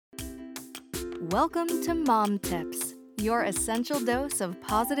Welcome to Mom Tips, your essential dose of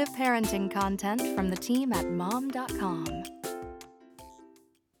positive parenting content from the team at mom.com.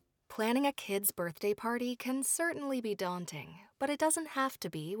 Planning a kid's birthday party can certainly be daunting, but it doesn't have to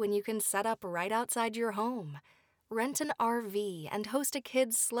be when you can set up right outside your home. Rent an RV and host a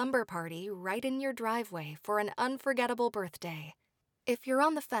kid's slumber party right in your driveway for an unforgettable birthday. If you're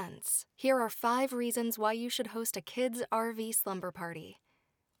on the fence, here are 5 reasons why you should host a kid's RV slumber party.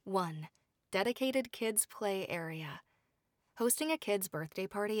 1. Dedicated kids' play area. Hosting a kid's birthday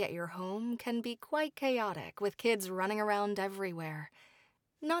party at your home can be quite chaotic with kids running around everywhere.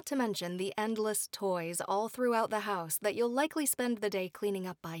 Not to mention the endless toys all throughout the house that you'll likely spend the day cleaning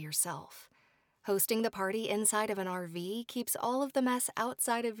up by yourself. Hosting the party inside of an RV keeps all of the mess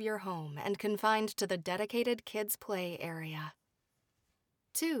outside of your home and confined to the dedicated kids' play area.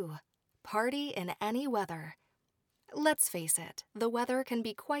 2. Party in any weather. Let's face it, the weather can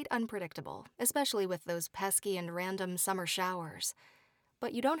be quite unpredictable, especially with those pesky and random summer showers.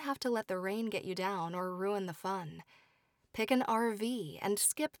 But you don't have to let the rain get you down or ruin the fun. Pick an RV and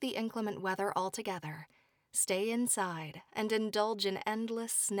skip the inclement weather altogether. Stay inside and indulge in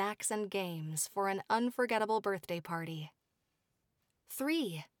endless snacks and games for an unforgettable birthday party.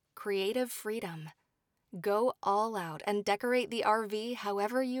 3. Creative freedom. Go all out and decorate the RV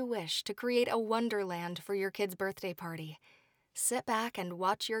however you wish to create a wonderland for your kid's birthday party. Sit back and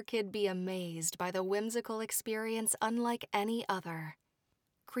watch your kid be amazed by the whimsical experience unlike any other.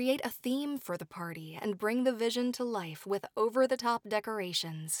 Create a theme for the party and bring the vision to life with over-the-top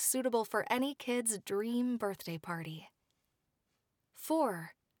decorations suitable for any kid's dream birthday party.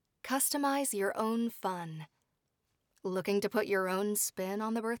 4. Customize your own fun. Looking to put your own spin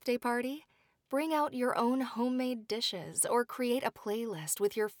on the birthday party? Bring out your own homemade dishes or create a playlist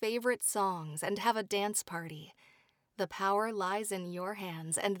with your favorite songs and have a dance party. The power lies in your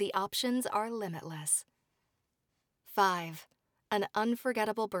hands and the options are limitless. 5. An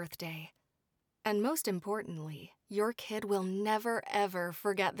unforgettable birthday. And most importantly, your kid will never ever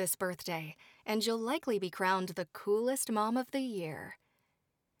forget this birthday, and you'll likely be crowned the coolest mom of the year.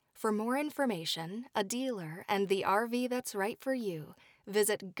 For more information, a dealer, and the RV that's right for you,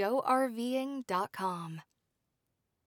 visit GoRVing.com.